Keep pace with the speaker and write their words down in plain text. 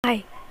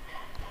Hi,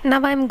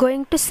 now I am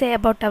going to say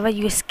about our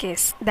use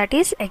case, that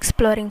is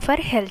exploring for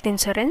health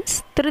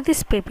insurance through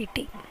this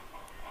PPT.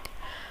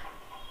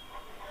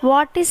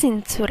 What is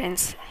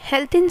insurance?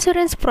 Health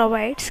insurance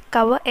provides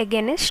cover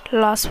against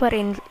loss for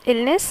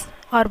illness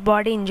or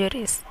body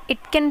injuries.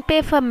 It can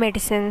pay for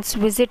medicines,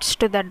 visits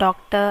to the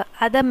doctor,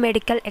 other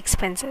medical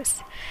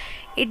expenses.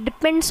 It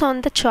depends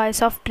on the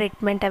choice of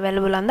treatment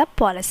available on the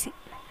policy.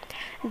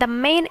 The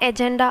main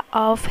agenda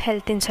of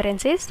health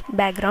insurance is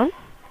background.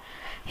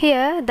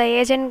 Here the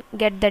agent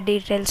get the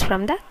details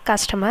from the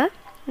customer.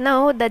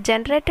 Now the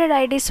generated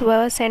IDs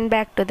were sent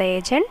back to the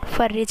agent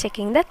for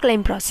rechecking the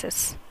claim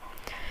process.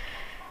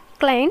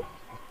 Client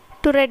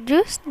to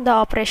reduce the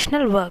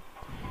operational work.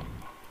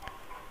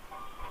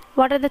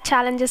 What are the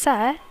challenges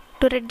are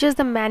to reduce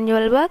the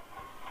manual work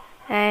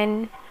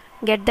and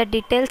get the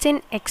details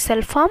in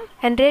Excel form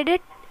and read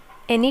it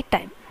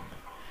anytime.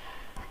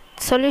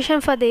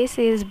 Solution for this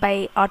is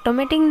by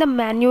automating the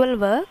manual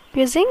work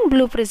using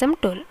Blue Prism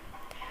tool.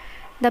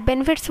 The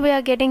benefits we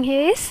are getting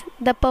here is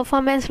the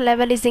performance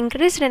level is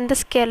increased and the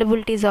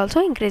scalability is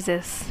also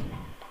increases.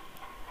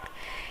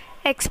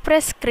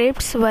 Express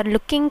Scripts were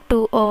looking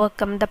to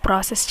overcome the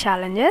process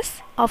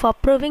challenges of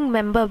approving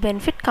member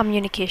benefit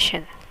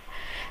communication.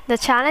 The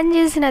challenge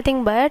is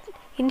nothing but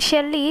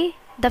initially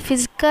the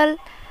physical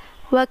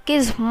work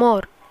is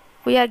more.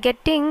 We are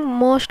getting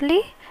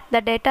mostly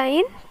the data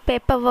in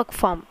paperwork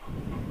form.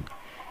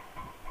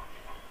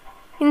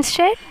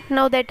 Instead,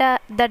 now the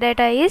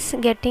data is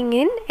getting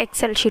in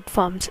Excel sheet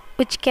forms,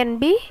 which can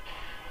be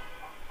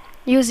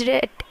used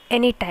at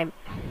any time.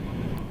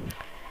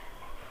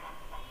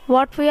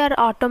 What we are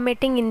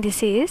automating in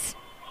this is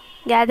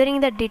gathering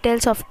the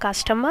details of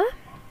customer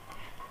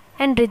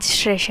and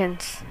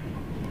registrations.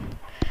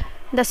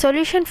 The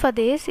solution for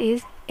this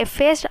is a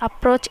phased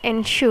approach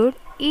ensured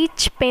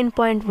each pain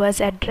point was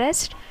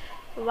addressed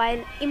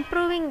while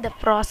improving the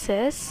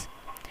process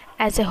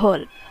as a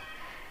whole.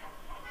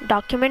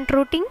 Document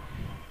routing,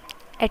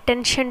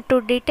 attention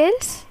to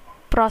details,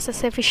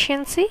 process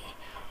efficiency,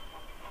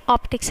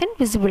 optics and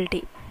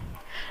visibility.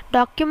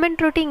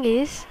 Document routing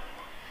is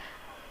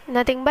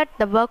nothing but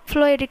the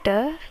workflow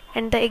editor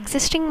and the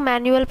existing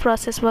manual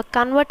process were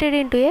converted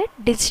into a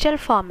digital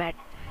format.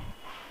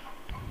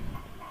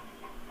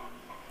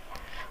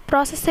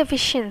 Process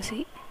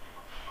efficiency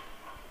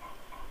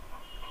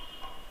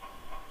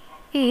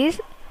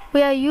is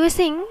we are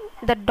using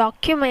the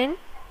document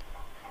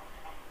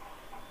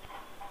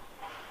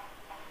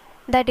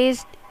that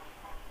is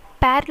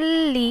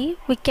parallelly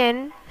we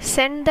can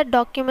send the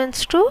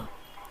documents to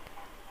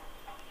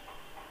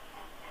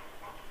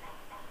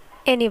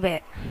anywhere.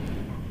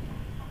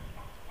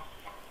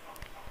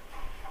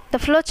 The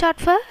flowchart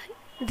for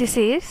this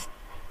is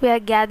we are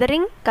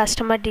gathering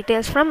customer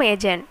details from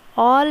agent.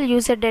 All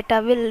user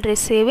data will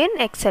receive in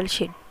Excel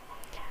sheet.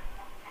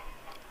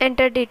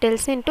 Enter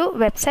details into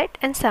website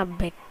and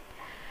submit.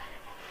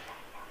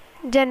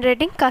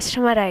 Generating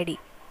customer ID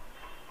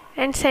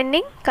and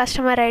sending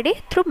customer ID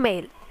through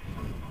mail.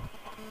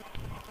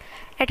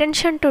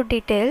 Attention to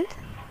detail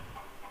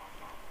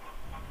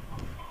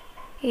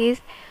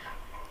is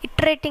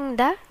iterating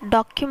the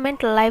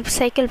document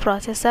lifecycle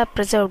process are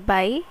preserved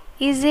by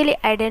easily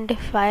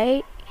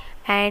identify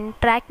and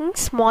tracking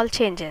small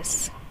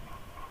changes.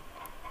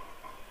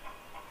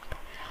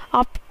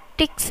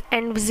 Optics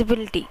and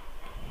visibility.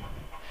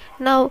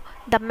 Now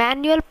the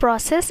manual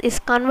process is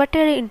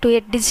converted into a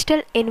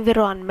digital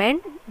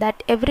environment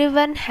that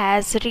everyone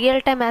has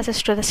real-time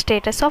access to the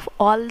status of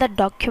all the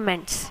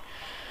documents.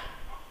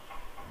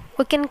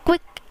 We can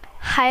quick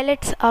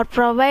highlights or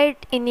provide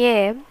in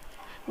a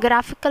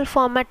graphical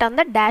format on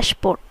the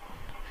dashboard.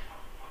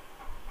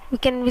 We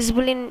can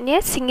visible in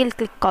a single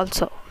click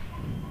also.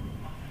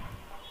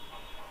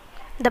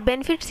 The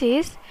benefits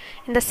is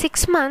in the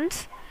 6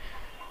 months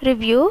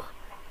review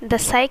the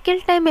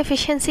cycle time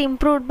efficiency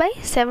improved by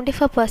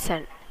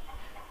 74%.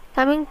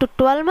 Coming to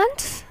 12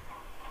 months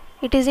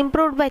it is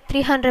improved by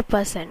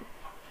 300%.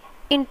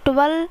 In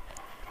the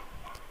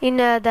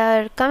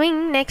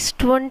coming next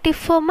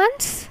 24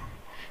 months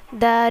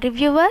the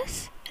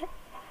reviewers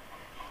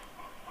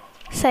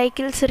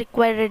cycles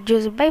required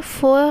reduced by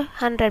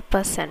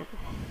 400%.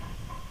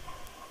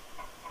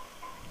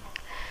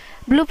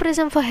 Blue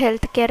Prism for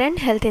healthcare and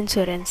health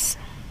insurance.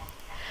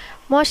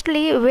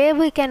 Mostly where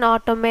we can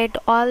automate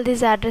all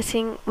this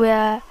addressing, we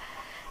are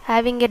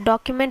having a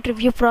document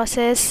review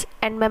process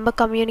and member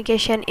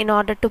communication in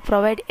order to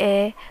provide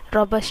a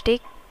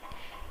robustic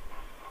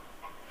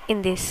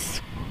in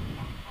this.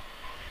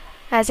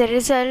 As a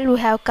result, we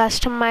have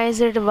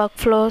customized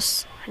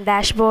workflows,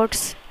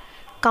 dashboards,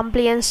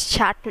 compliance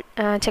chart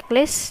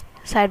checklists,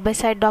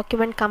 side-by-side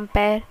document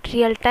compare,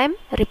 real-time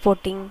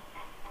reporting.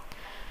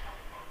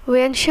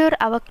 We ensure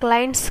our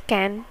clients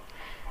can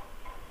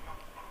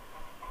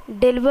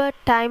deliver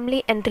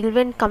timely and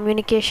relevant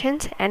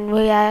communications, and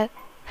we are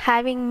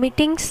having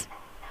meetings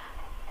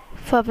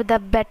for the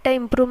better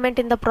improvement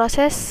in the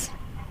process.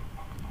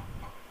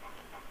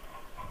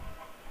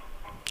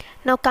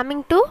 Now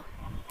coming to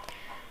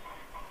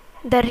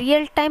the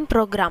real-time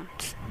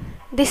programs.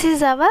 This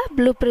is our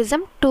Blue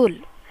Prism tool.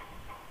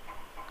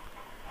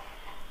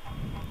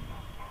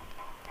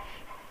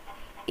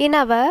 In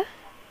our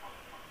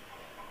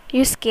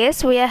use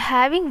case, we are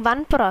having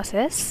one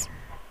process,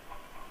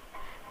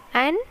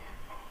 and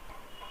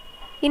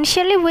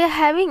initially we are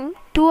having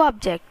two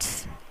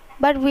objects,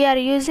 but we are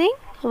using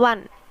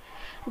one.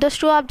 Those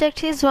two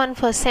objects is one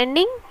for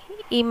sending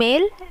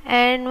email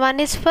and one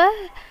is for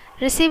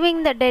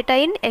receiving the data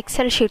in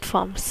Excel sheet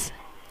forms.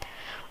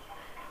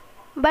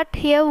 But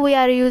here we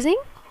are using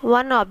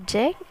one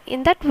object,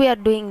 in that we are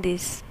doing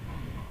this.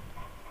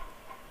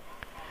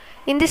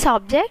 In this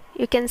object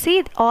you can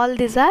see all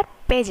these are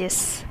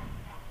pages.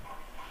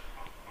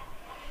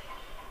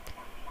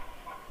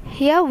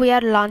 Here we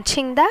are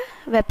launching the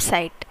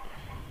website.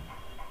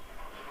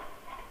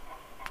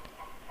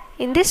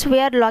 In this we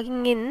are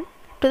logging in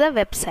to the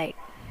website.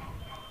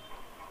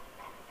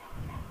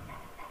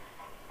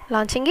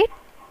 Launching it,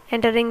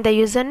 entering the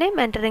username,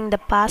 entering the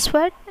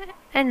password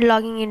and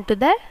logging into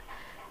the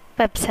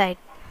website.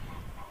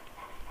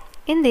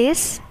 In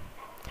this,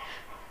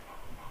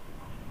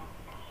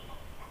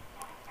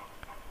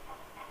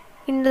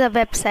 in the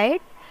website,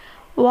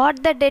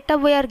 what the data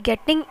we are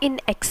getting in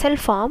Excel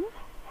form,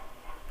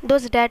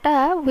 those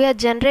data we are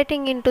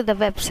generating into the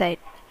website.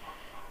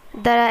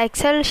 The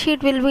Excel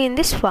sheet will be in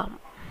this form,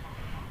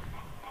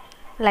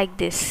 like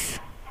this.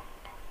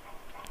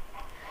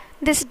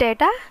 This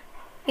data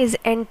is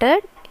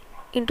entered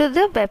into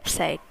the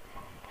website.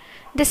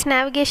 This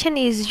navigation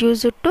is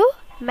used to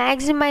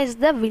maximize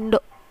the window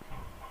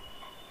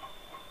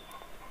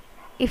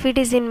if it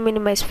is in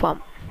minimize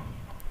form.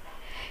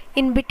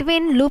 In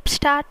between loop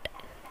start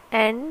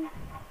and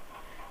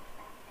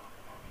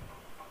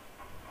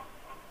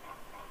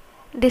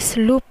this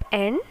loop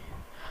end,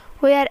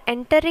 we are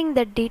entering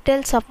the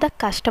details of the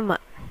customer.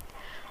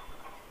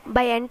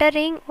 By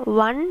entering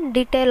one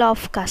detail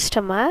of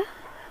customer,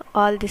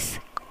 all this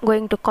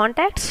going to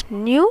contacts,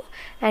 new,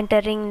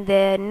 entering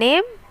their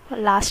name,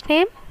 last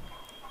name,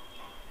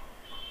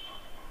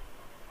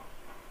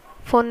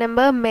 phone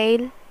number,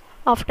 mail.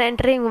 After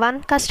entering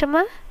one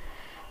customer,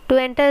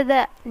 to enter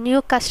the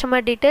new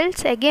customer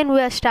details, again we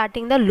are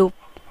starting the loop,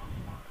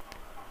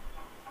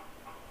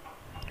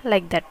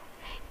 like that.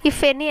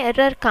 If any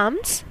error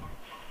comes,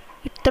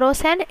 it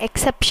throws an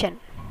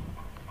exception.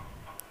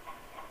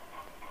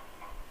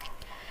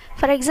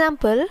 For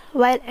example,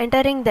 while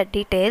entering the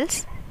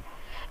details,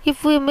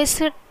 if we miss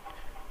it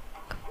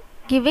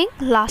giving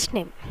last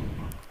name,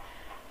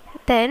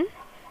 then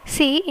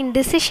see in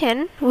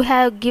decision we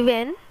have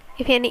given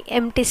if any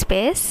empty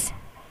space,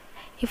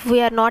 if we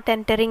are not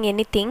entering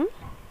anything,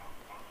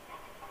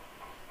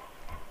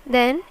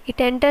 then it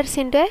enters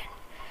into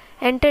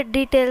entered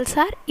details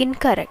are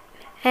incorrect,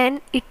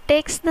 and it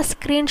takes the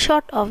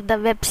screenshot of the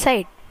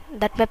website,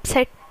 that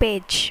website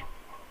page.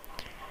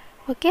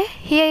 Okay,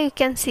 here you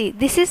can see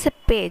this is a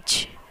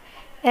page,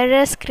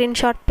 error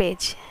screenshot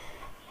page,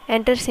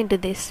 enters into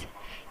this.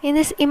 In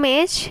this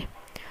image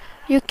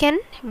you can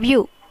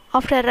view,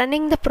 after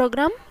running the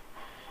program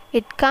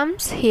it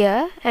comes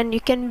here and you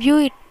can view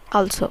it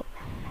also.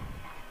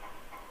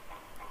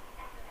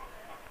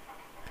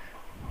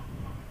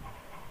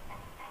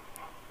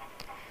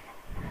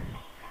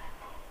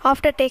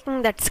 After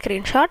taking that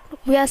screenshot,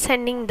 we are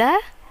sending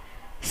the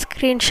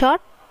screenshot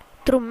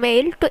through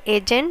mail to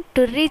agent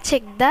to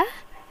recheck the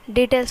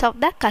details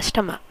of the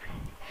customer.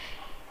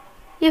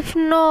 If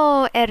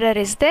no error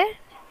is there,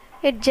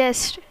 it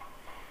just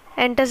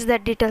enters the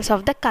details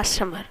of the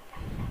customer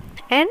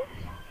and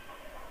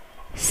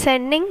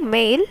sending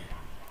mail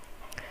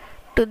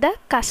to the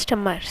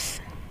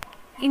customers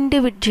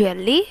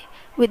individually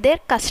with their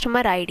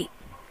customer ID,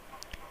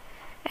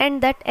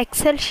 and that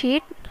Excel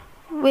sheet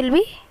will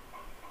be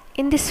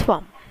in this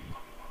form.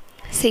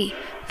 See,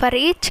 for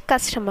each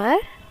customer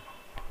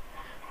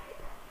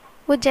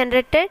we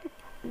generated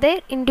their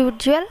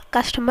individual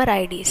customer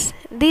IDs.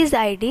 These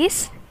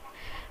IDs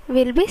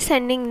will be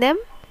sending them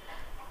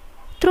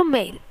through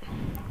mail.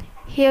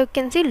 Here you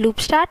can see loop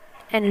start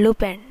and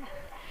loop end.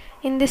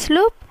 In this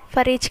loop,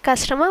 for each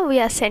customer we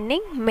are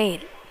sending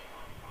mail.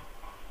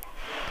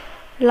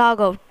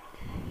 Log out,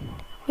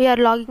 we are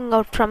logging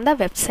out from the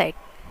website,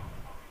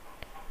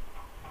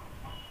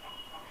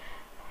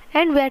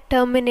 and we are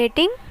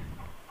terminating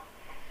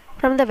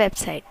from the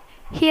website.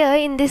 Here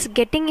in this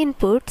getting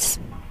inputs,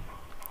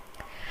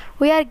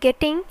 we are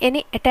getting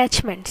any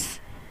attachments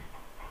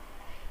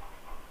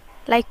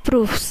like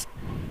proofs.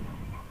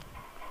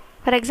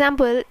 For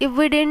example, if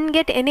we didn't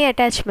get any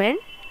attachment,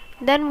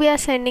 then we are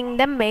sending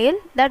them mail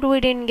that we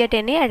didn't get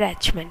any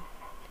attachment.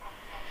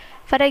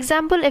 For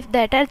example, if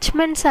the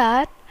attachments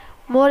are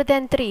more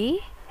than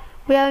 3,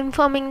 we are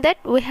informing that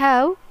we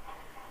have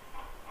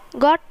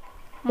got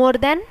more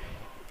than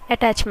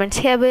attachments.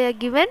 Here we are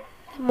given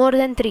more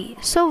than 3,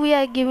 so we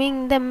are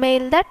giving the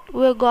mail that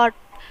we got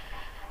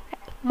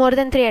more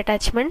than 3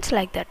 attachments,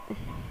 like that.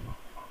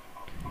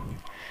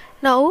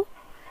 Now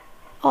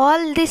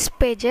all these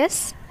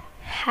pages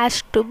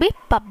has to be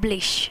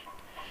published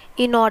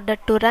in order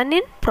to run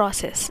in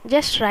process.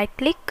 Just right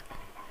click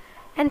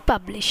and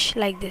publish.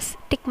 Like this,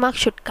 tick mark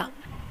should come.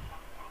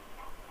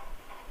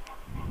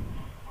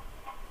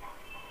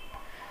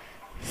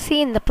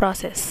 See in the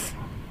process.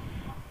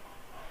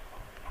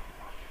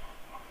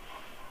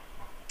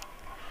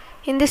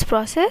 In this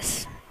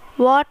process,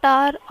 what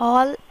are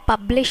all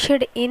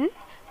published in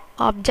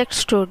Object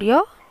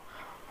Studio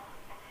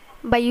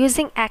by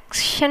using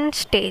action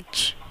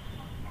stage?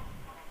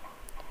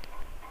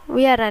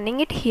 We are running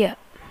it here.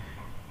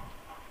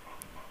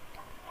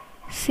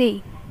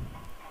 See,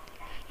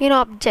 in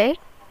object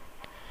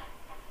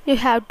you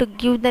have to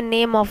give the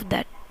name of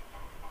that,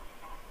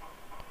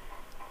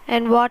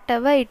 and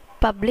whatever it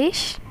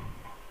publish,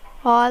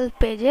 all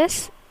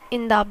pages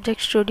in the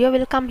Object Studio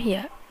will come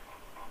here,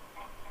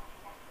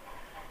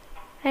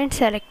 and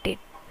select it.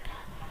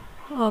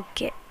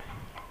 Okay.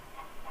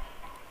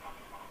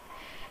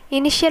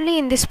 Initially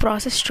in this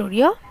Process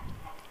Studio,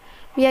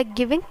 we are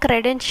giving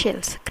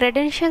credentials.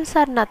 Credentials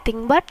are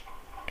nothing but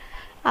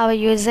our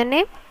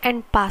username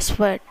and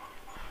password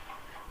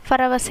for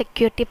our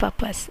security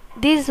purpose.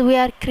 These we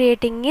are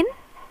creating in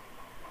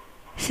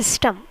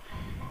system.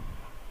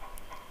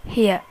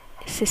 Here,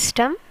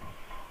 system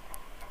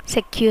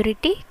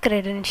security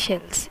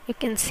credentials. You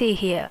can see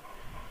here.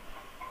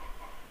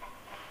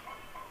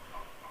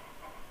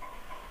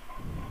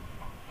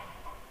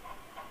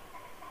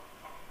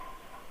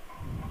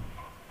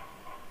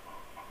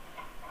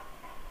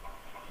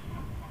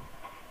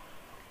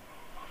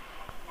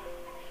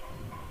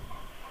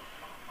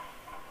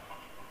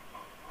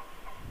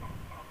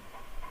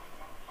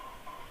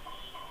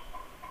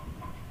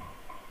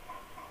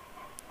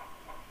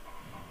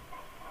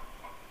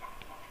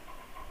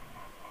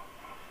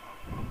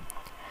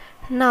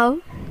 Now,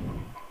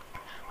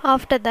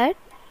 after that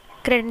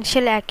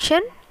credential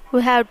action,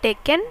 we have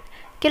taken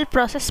kill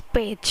process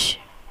page.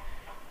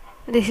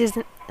 This is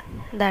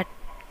that.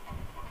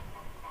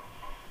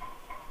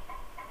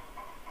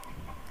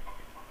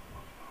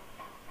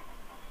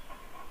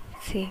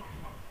 See,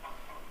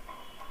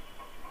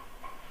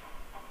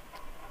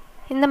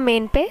 in the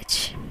main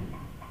page,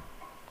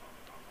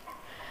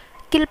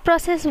 kill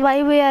process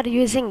why we are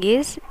using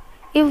is,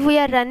 if we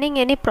are running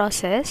any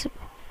process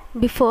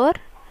before,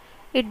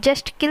 it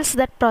just kills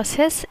that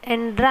process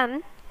and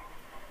run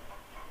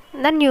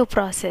the new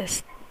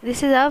process.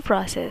 This is our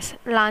process: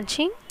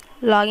 launching,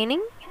 logging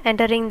in,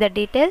 entering the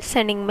details,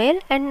 sending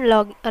mail, and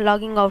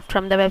logging out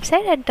from the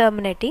website, and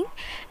terminating.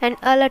 And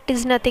alert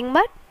is nothing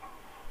but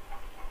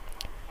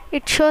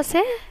it shows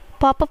a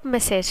pop-up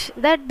message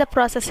that the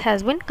process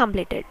has been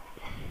completed.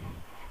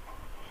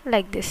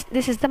 Like this.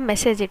 This is the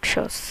message it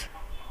shows.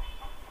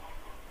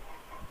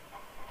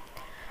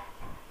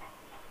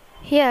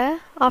 Here,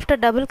 after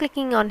double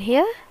clicking on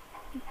here,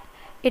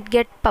 it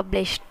get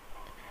published.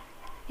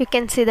 You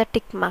can see the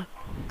tick mark.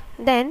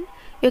 Then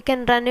you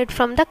can run it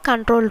from the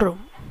control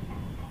room.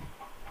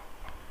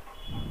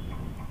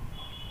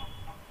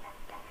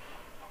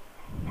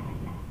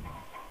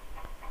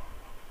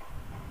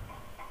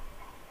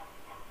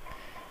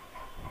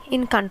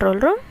 In control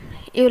room,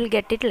 you will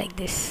get it like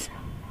this.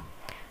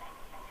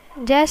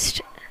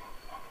 Just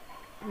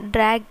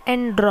drag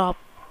and drop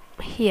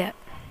here.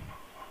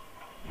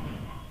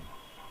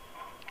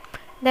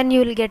 Then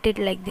you will get it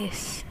like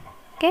this.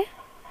 Okay,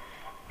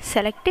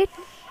 select it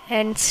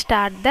and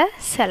start the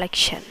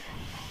selection.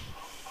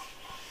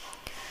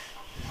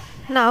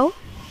 Now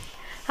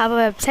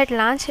our website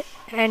launch,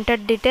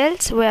 entered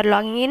details, we are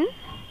logging in.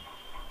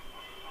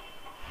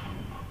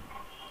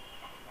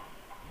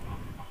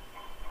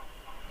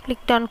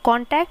 Clicked on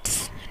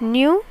contacts,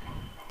 new,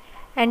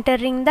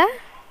 entering the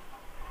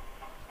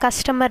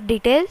customer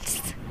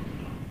details.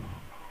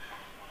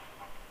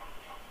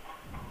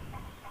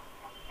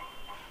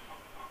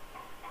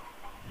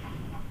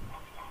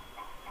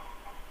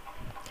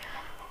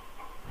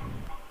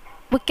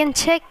 We can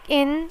check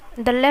in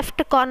the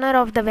left corner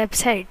of the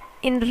website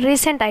in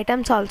recent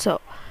items also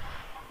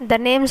the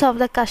names of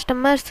the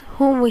customers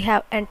whom we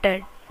have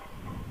entered.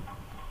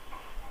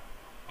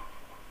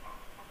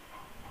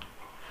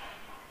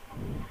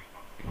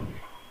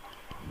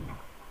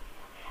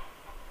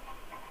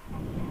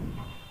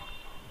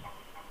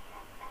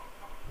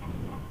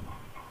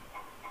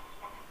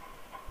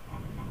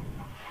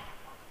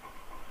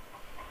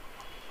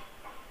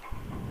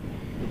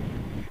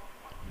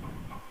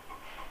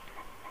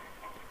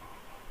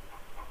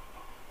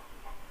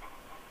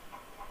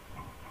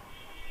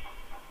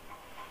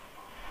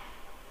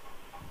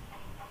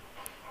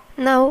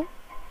 Now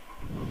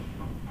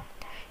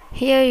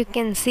here you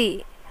can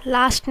see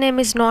last name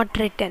is not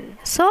written,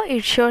 so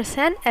it shows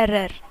an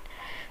error.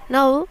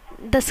 Now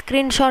the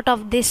screenshot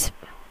of this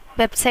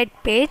website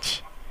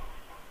page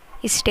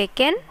is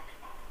taken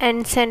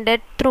and sent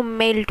it through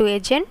mail to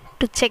agent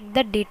to check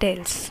the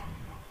details.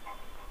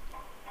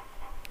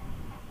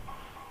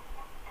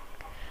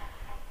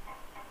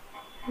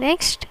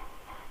 Next,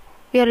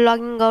 we are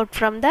logging out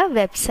from the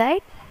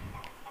website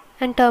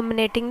and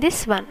terminating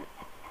this one.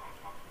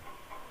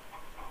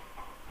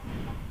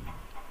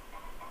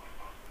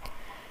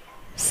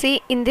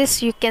 See, in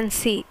this you can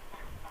see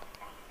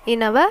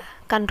in our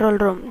control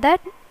room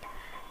that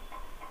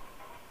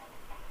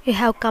you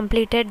have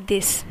completed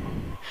this.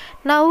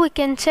 Now we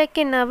can check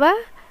in our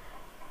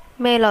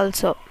mail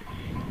also.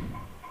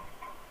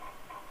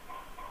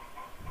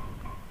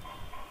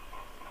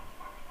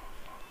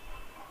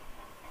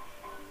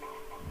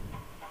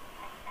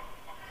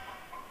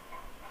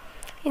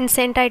 In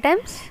sent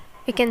items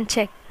we can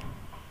check.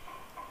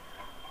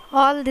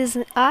 All these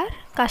are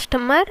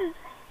customer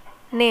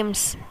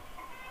names.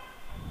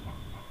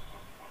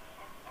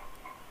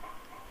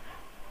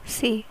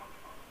 See,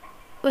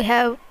 we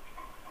have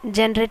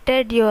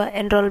generated your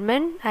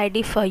enrollment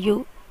ID for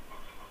you,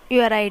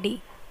 your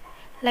ID.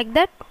 Like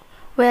that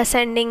we are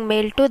sending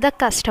mail to the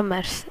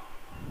customers.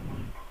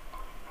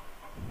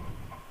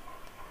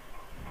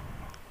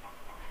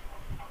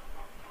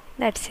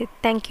 That's it.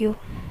 Thank you.